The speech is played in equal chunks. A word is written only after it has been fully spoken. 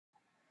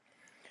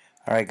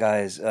Alright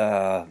guys,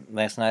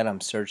 last night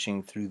I'm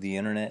searching through the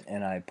internet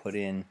and I put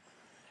in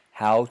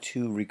how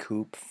to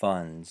recoup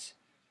funds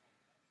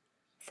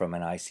from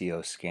an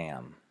ICO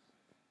scam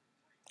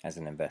as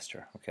an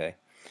investor, okay?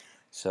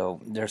 So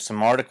there's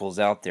some articles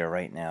out there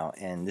right now,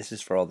 and this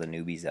is for all the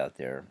newbies out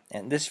there,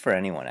 and this is for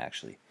anyone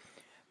actually,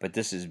 but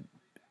this is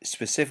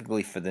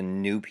specifically for the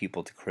new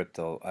people to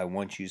crypto. I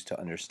want you to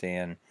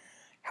understand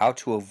how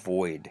to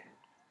avoid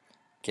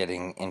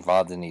getting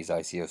involved in these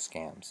ICO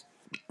scams,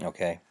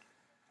 okay?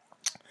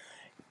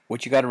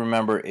 What you got to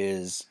remember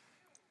is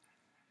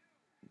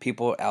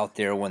people out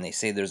there, when they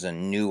say there's a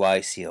new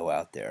ICO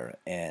out there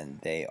and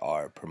they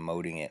are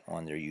promoting it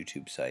on their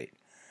YouTube site,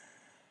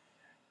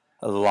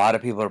 a lot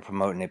of people are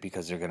promoting it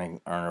because they're going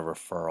to earn a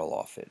referral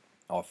off it,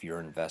 off your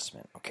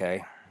investment.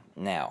 Okay,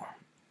 now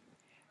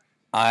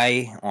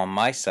on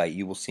my site,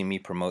 you will see me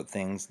promote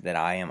things that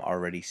I am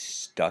already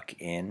stuck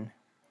in,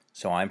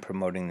 so I'm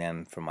promoting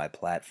them for my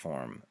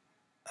platform.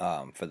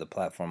 For the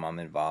platform I'm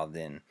involved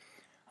in,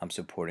 I'm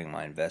supporting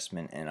my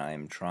investment, and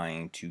I'm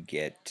trying to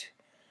get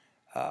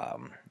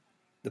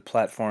the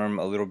platform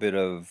a little bit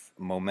of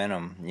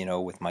momentum,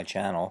 with my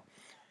channel,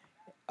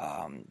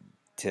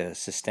 to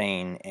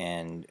sustain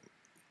and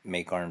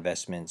make our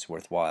investments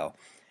worthwhile.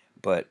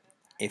 But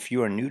if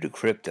you are new to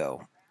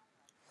crypto,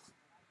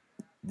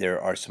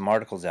 there are some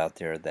articles out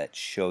there that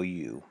show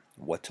you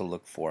what to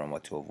look for and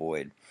what to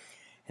avoid.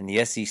 And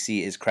the SEC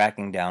is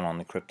cracking down on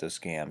the crypto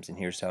scams, and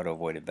here's how to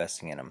avoid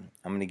investing in them.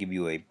 I'm going to give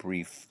you a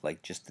brief,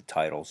 like just the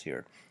titles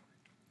here,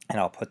 and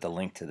I'll put the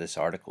link to this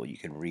article. You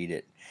can read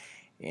it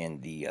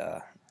in the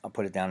I'll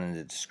put it down in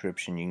the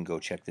description. You can go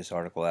check this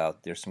article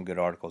out. There's some good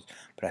articles,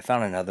 but I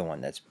found another one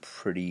that's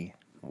pretty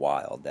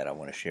wild that I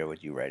want to share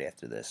with you right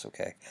after this.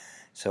 Okay,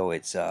 so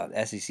it's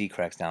SEC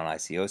cracks down on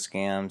ICO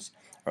scams.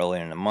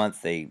 Earlier in the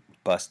month, they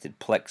busted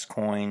Plex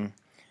Coin,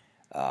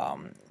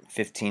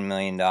 $15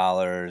 million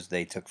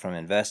they took from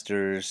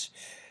investors.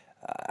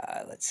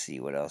 Let's see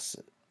what else.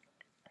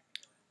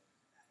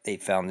 They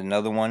found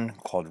another one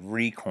called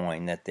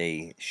Recoin that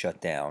they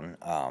shut down,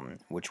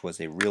 which was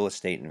a real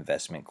estate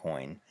investment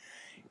coin.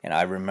 And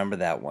I remember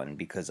that one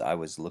because I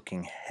was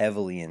looking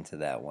heavily into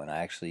that one. I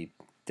actually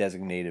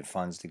designated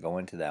funds to go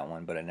into that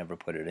one, but I never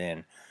put it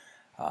in.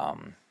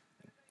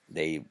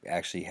 They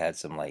actually had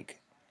some,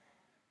 like,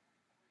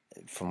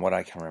 from what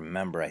I can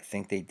remember, I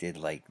think they did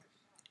like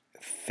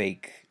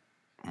fake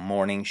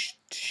morning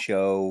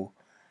show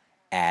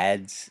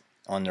ads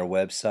on their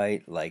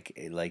website. Like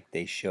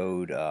they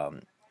showed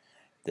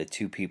the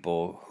two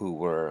people who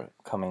were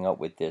coming up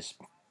with this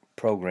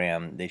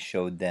program. They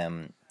showed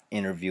them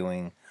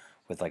interviewing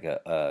with like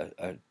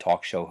a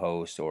talk show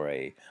host or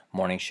a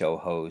morning show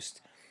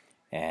host,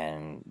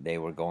 and they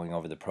were going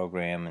over the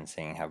program and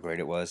saying how great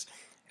it was.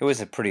 It was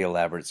a pretty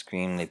elaborate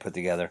scheme they put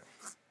together.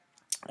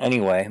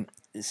 Anyway,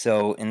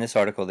 so in this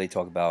article they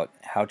talk about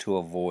how to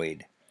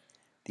avoid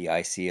the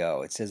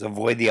ICO. It says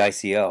avoid the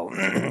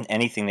ICO.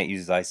 Anything that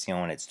uses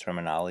ICO in its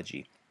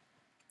terminology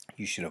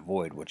you should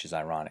avoid, which is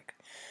ironic.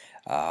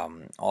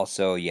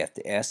 Also, you have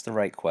to ask the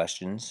right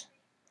questions.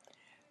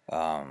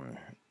 Um,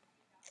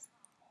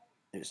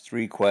 there's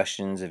 3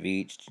 questions of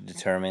each to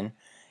determine: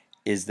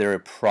 is there a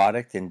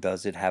product and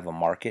does it have a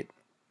market?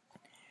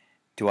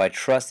 Do I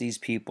trust these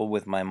people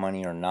with my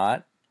money or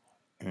not?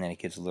 And then it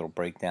gives a little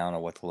breakdown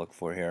of what to look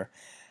for here.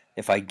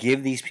 If I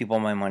give these people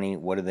my money,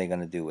 what are they going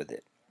to do with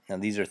it? Now,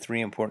 these are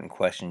 3 important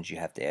questions you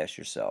have to ask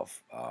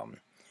yourself.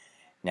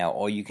 Now,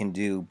 all you can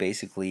do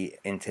basically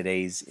in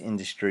today's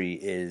industry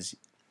is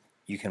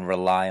you can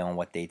rely on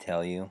what they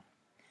tell you,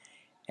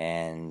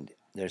 and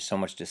there's so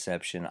much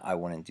deception. I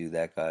wouldn't do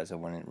that, guys. I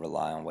wouldn't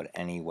rely on what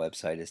any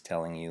website is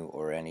telling you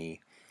or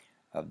any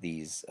of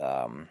these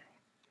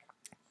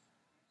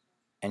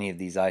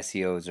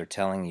ICOs are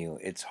telling you.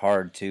 It's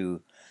hard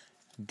to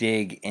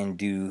dig and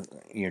do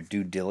your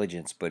due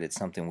diligence, but it's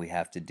something we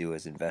have to do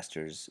as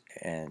investors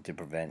and to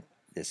prevent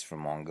this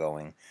from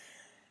ongoing.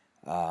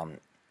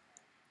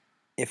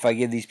 If I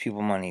give these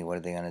people money, what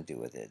are they going to do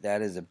with it?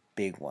 That is a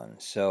big one.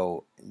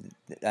 So,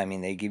 I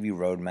mean, they give you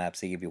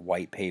roadmaps, they give you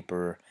white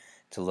paper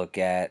to look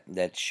at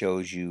that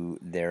shows you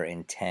their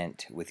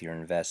intent with your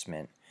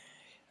investment.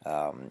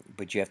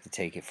 But you have to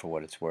take it for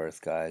what it's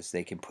worth, guys.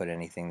 They can put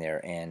anything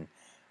there, and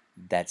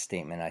that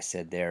statement I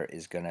said there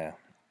is going to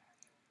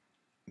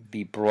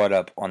be brought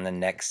up on the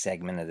next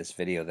segment of this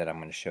video that I'm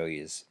going to show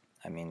you.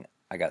 I mean,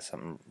 I got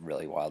something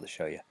really wild to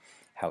show you.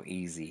 How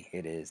easy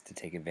it is to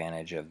take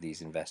advantage of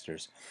these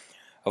investors.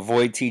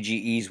 Avoid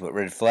TGEs with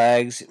red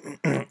flags.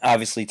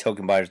 Obviously,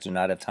 token buyers do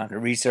not have time to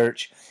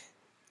research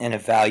and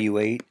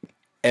evaluate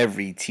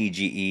every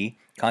TGE.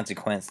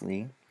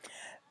 Consequently,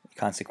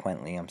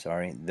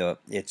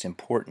 it's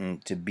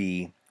important to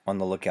be on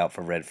the lookout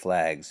for red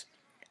flags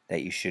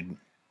that should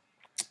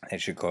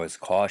cause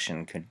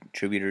caution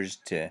contributors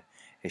to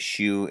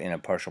eschew in a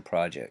partial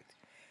project.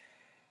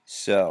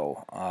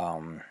 So,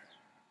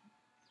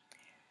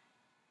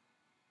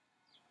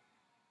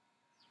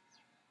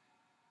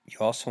 you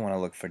also want to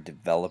look for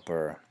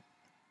developer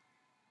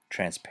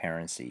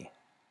transparency.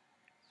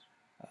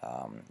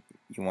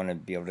 You want to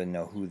be able to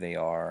know who they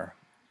are.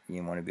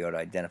 You want to be able to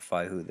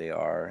identify who they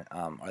are.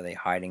 Are they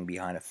hiding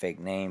behind a fake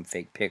name,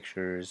 fake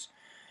pictures?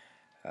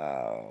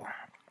 Uh,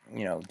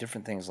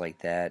 different things like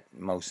that.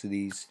 Most of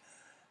these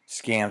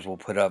scams will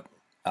put up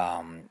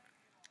um,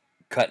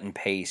 cut and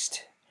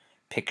paste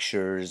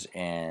pictures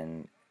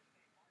and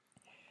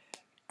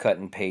cut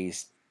and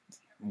paste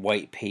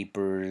white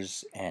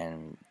papers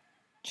and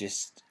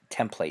just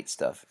template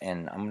stuff.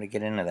 And I'm going to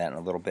get into that in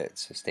a little bit,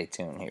 so stay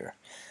tuned here.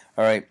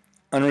 All right,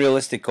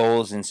 unrealistic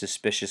goals and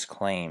suspicious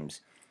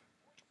claims.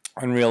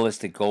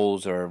 Unrealistic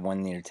goals are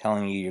when they're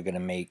telling you you're going to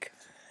make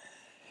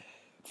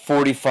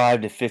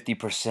 45 to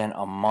 50%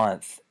 a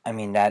month. I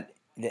mean, that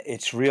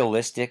it's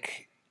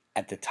realistic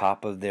at the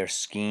top of their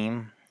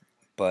scheme,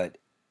 but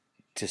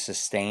to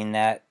sustain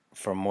that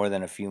for more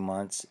than a few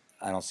months,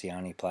 I don't see how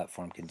any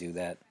platform can do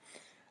that.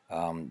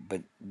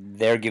 But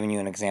they're giving you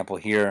an example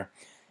here.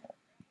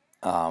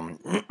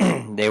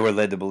 They were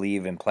led to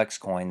believe in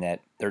Plexcoin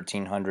that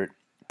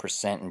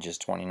 1,300% in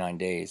just 29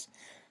 days.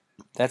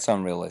 That's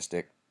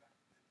unrealistic.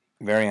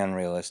 Very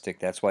unrealistic.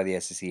 That's why the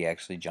SEC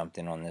actually jumped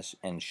in on this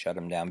and shut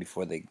them down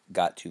before they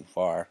got too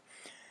far.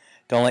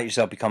 Don't let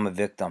yourself become a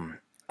victim.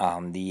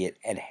 The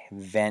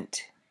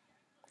advent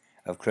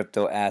of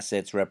crypto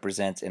assets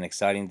represents an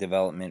exciting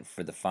development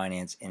for the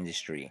finance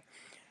industry,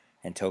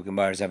 and token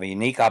buyers have a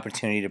unique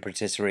opportunity to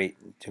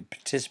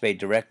participate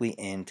directly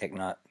in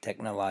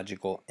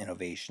technological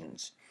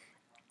innovations.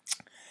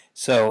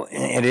 So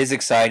it is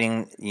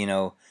exciting.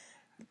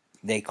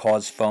 They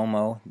cause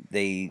FOMO.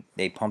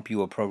 They pump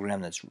you a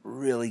program that's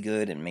really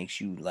good and makes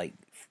you like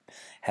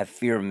have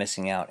fear of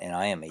missing out. And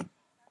I am a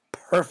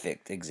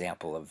perfect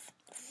example of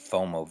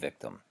FOMO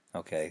victim.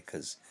 Okay,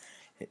 because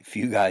if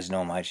you guys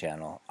know my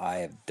channel, I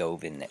have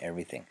dove into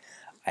everything.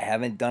 I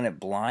haven't done it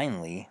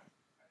blindly.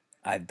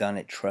 I've done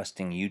it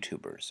trusting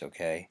YouTubers.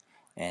 Okay,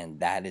 and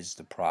that is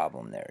the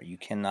problem there. You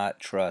cannot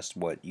trust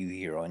what you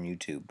hear on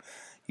YouTube.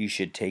 You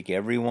should take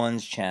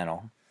everyone's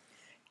channel,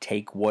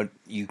 take what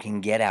you can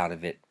get out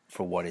of it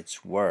for what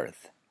it's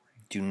worth.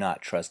 Do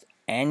not trust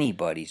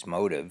anybody's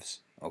motives,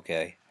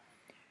 okay?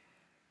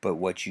 But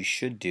what you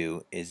should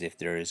do is if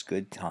there is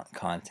good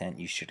content,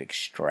 you should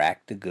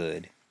extract the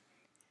good,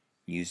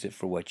 use it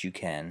for what you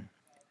can,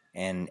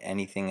 and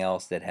anything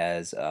else that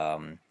has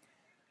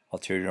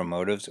ulterior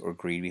motives or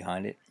greed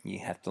behind it, you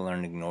have to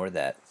learn to ignore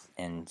that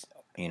and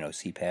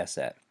see past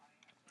that.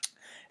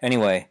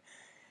 Anyway,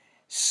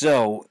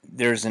 so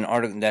there's an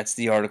article. That's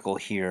the article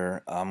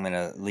here. I'm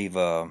gonna leave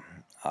um,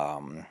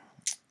 a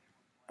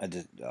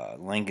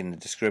link in the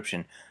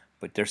description,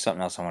 but there's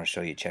something else I want to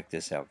show you. Check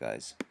this out,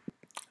 guys.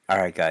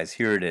 Alright, guys,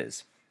 here it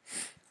is.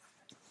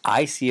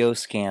 ICO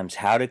scams,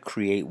 how to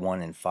create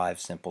one in 5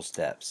 simple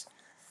steps.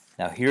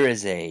 Now here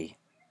is a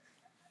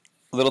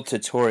little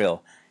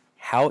tutorial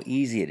how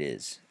easy it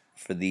is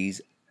for these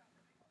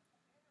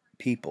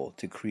people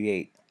to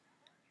create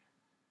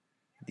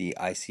the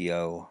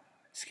ICO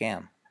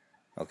scam.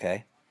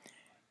 Okay?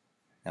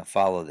 Now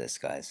follow this,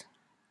 guys.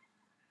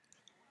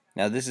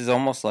 Now this is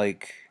almost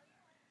like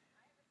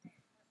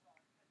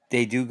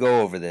they do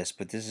go over this,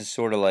 but this is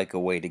sort of like a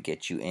way to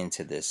get you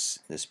into this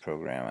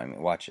program. I mean,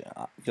 watch it.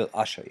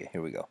 I'll show you.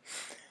 Here we go.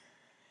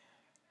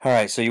 All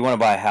right, so you want to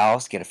buy a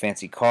house, get a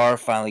fancy car,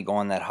 finally go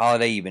on that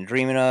holiday you've been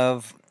dreaming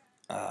of,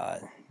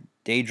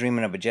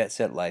 daydreaming of a jet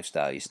set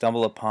lifestyle. You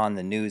stumble upon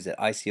the news that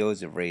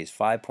ICOs have raised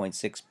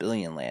 $5.6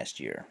 billion last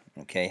year.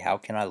 Okay, how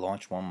can I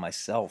launch one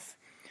myself?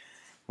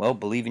 Well,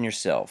 believe in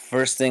yourself.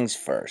 First things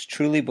first.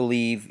 Truly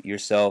believe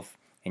yourself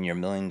in your $1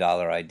 million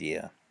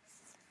idea.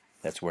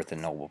 That's worth the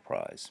Nobel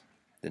Prize.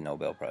 The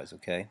Nobel Prize,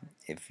 okay?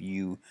 If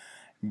you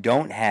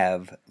don't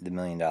have the $1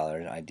 million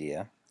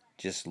idea,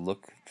 just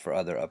look for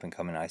other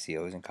up-and-coming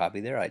ICOs and copy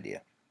their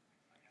idea.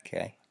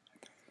 Okay?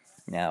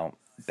 Now,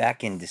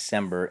 back in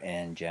December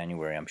and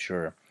January, I'm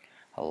sure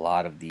a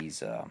lot of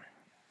these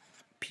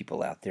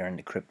people out there in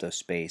the crypto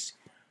space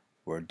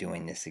were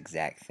doing this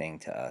exact thing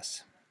to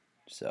us.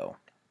 So,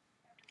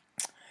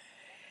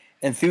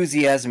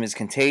 enthusiasm is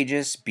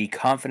contagious. Be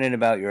confident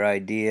about your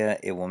idea.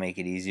 It will make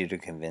it easier to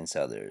convince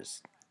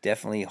others.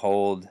 Definitely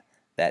hold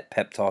that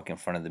pep talk in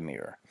front of the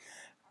mirror.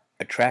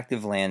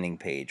 Attractive landing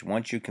page.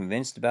 Once you're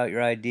convinced about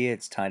your idea,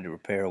 it's time to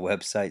prepare a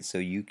website so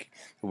the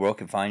world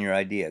can find your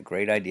idea.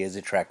 Great ideas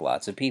attract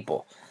lots of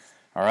people.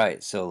 All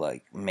right, so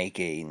like make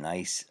a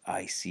nice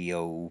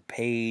ICO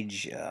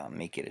page,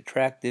 make it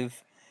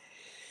attractive.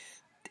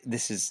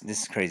 This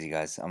is crazy,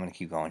 guys. I'm gonna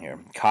keep going here.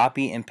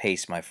 Copy and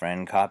paste, my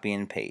friend. Copy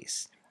and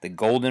paste. The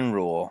golden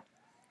rule.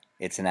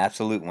 It's an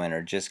absolute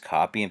winner. Just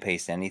copy and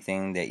paste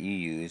anything that you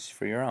use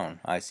for your own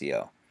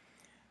ICO.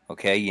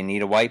 Okay, you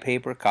need a white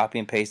paper. Copy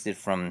and paste it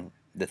from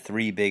the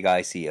 3 big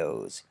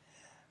ICOs.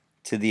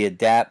 To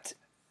adapt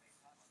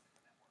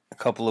a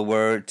couple of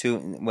words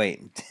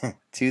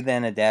to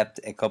then adapt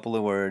a couple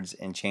of words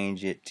and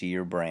change it to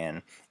your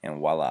brand, and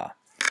voila,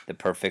 the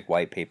perfect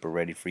white paper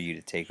ready for you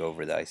to take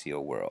over the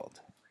ICO world.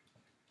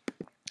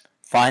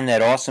 Find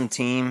that awesome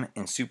team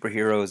and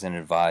superheroes and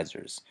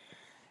advisors.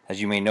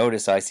 As you may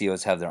notice,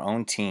 ICOs have their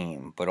own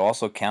team, but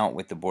also count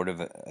with the board of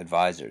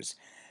advisors.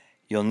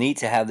 You'll need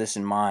to have this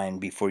in mind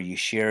before you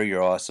share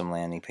your awesome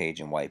landing page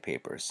and white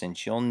paper,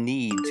 since you'll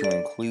need to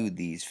include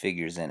these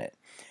figures in it.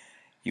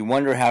 You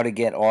wonder how to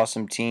get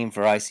awesome team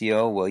for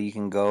ICO? Well, you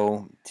can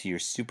go to your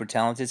super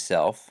talented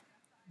self,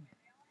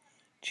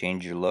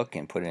 change your look,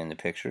 and put it in the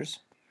pictures.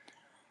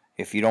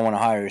 If you don't want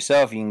to hire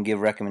yourself, you can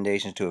give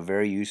recommendations to a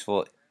very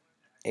useful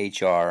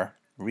HR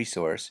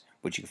resource,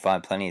 which you can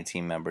find plenty of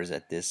team members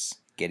at this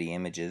Getty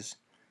Images.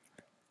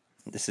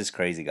 This is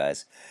crazy,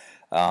 guys.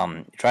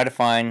 Try to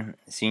find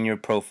senior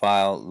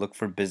profile, look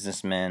for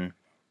businessmen,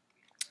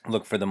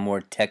 look for the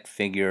more tech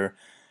figure,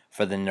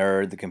 for the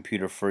nerd, the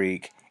computer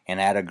freak, and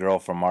add a girl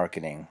for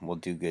marketing. Will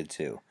do good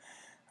too.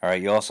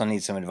 Alright, you also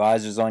need some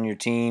advisors on your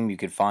team. You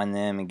could find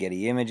them in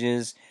Getty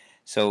Images.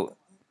 So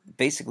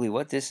basically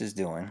what this is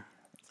doing,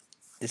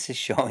 this is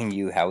showing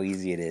you how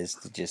easy it is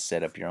to just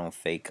set up your own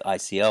fake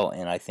ICO.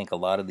 And I think a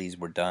lot of these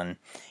were done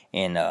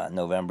in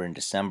November and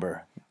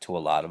December to a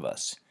lot of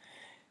us.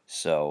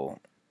 So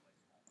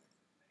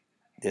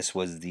this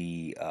was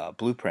the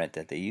blueprint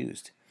that they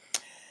used.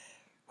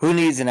 Who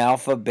needs an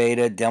alpha,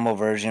 beta, demo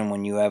version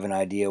when you have an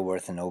idea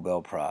worth a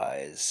Nobel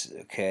Prize?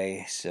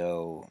 Okay,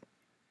 so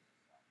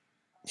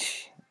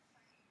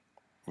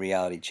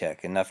reality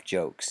check. Enough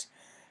jokes.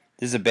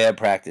 This is a bad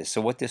practice. So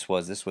what this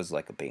was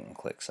like a bait and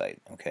click site.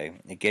 Okay,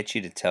 it gets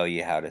you to tell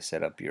you how to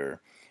set up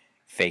your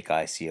fake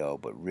ICO,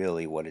 but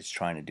really what it's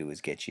trying to do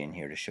is get you in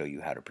here to show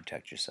you how to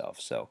protect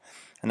yourself. So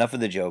enough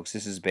of the jokes.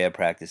 This is bad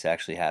practice.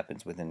 Actually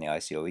happens within the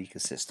ICO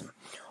ecosystem.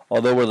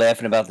 Although we're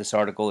laughing about this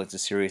article, it's a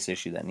serious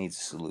issue that needs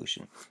a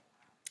solution.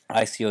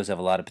 ICOs have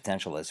a lot of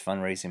potential as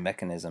fundraising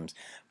mechanisms,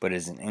 but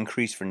is an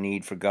increase for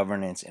need for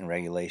governance and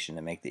regulation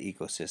to make the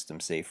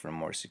ecosystem safer and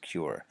more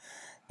secure.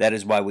 That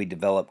is why we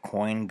developed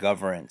Coin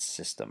Governance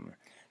System.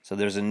 So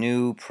there's a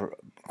new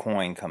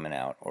coin coming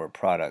out, or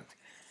product,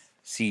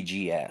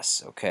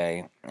 CGS,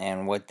 okay?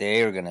 And what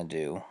they are going to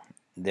do,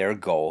 their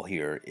goal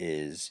here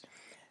is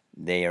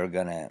they are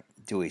going to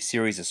do a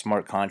series of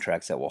smart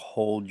contracts that will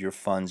hold your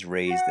funds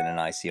raised in an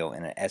ICO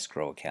in an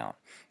escrow account.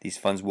 These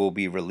funds will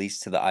be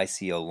released to the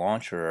ICO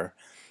launcher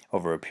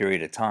over a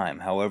period of time.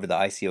 However, the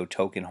ICO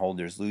token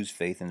holders lose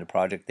faith in the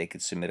project, they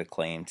could submit a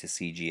claim to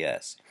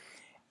CGS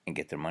and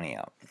get their money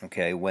out.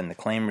 Okay, when the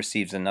claim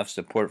receives enough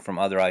support from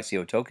other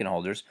ICO token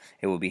holders,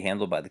 it will be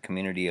handled by the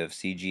community of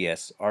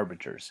CGS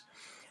arbiters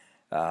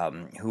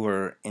who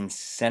are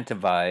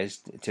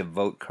incentivized to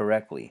vote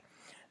correctly.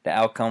 The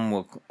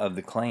outcome of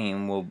the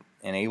claim will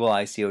enable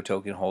ICO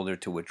token holder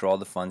to withdraw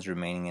the funds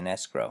remaining in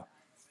escrow.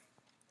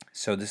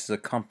 So this is a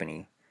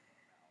company,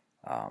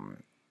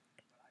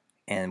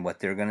 and what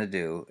they're going to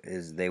do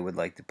is they would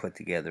like to put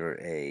together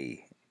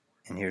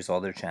and here's all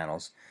their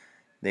channels.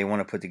 They want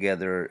to put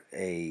together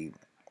a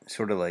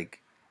sort of like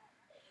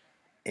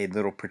a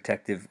little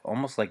protective,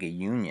 almost like a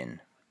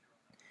union,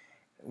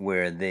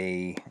 where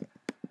they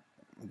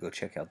go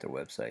check out their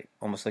website.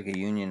 Almost like a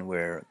union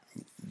where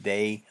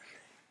they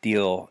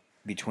deal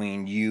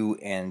between you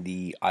and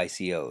the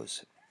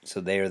ICOs. So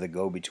they are the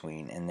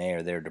go-between, and they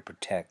are there to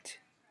protect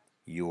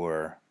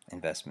your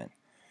investment.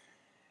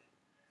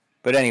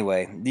 But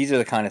anyway, these are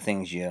the kind of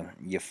things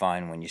you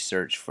find when you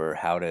search for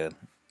how to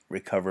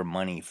recover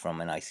money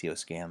from an ICO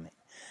scam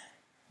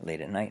late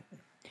at night.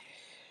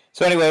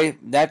 So anyway,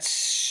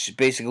 that's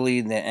basically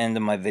the end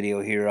of my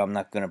video here. I'm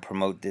not going to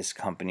promote this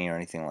company or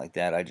anything like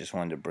that. I just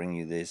wanted to bring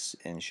you this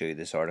and show you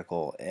this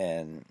article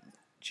and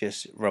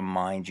just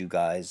remind you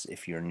guys,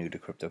 if you're new to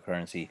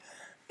cryptocurrency,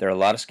 there are a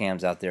lot of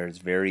scams out there. It's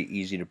very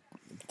easy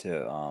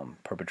to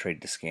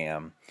perpetrate the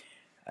scam,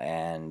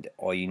 and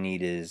all you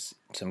need is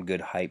some good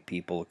hype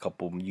people, a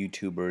couple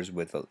YouTubers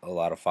with a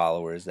lot of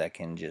followers that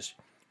can just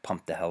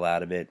pump the hell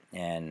out of it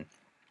and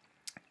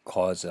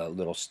cause a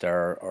little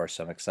stir or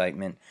some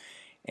excitement,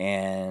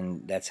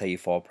 and that's how you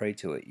fall prey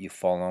to it. You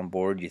fall on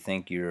board, you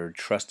think you're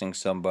trusting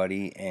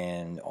somebody,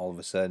 and all of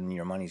a sudden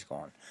your money's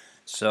gone.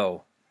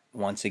 So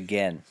once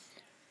again,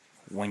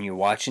 when you're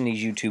watching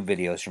these YouTube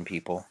videos from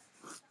people,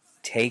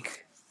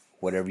 take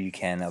whatever you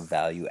can of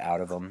value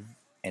out of them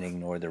and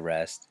ignore the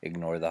rest,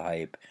 ignore the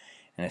hype,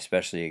 and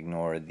especially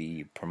ignore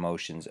the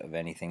promotions of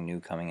anything new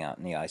coming out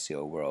in the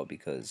ICO world,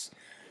 because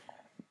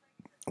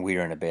we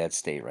are in a bad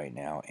state right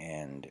now,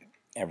 and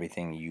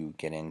everything you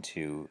get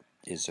into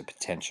is a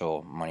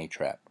potential money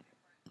trap.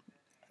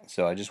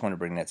 So I just want to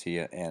bring that to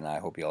you, and I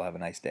hope you all have a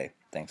nice day.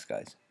 Thanks,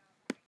 guys.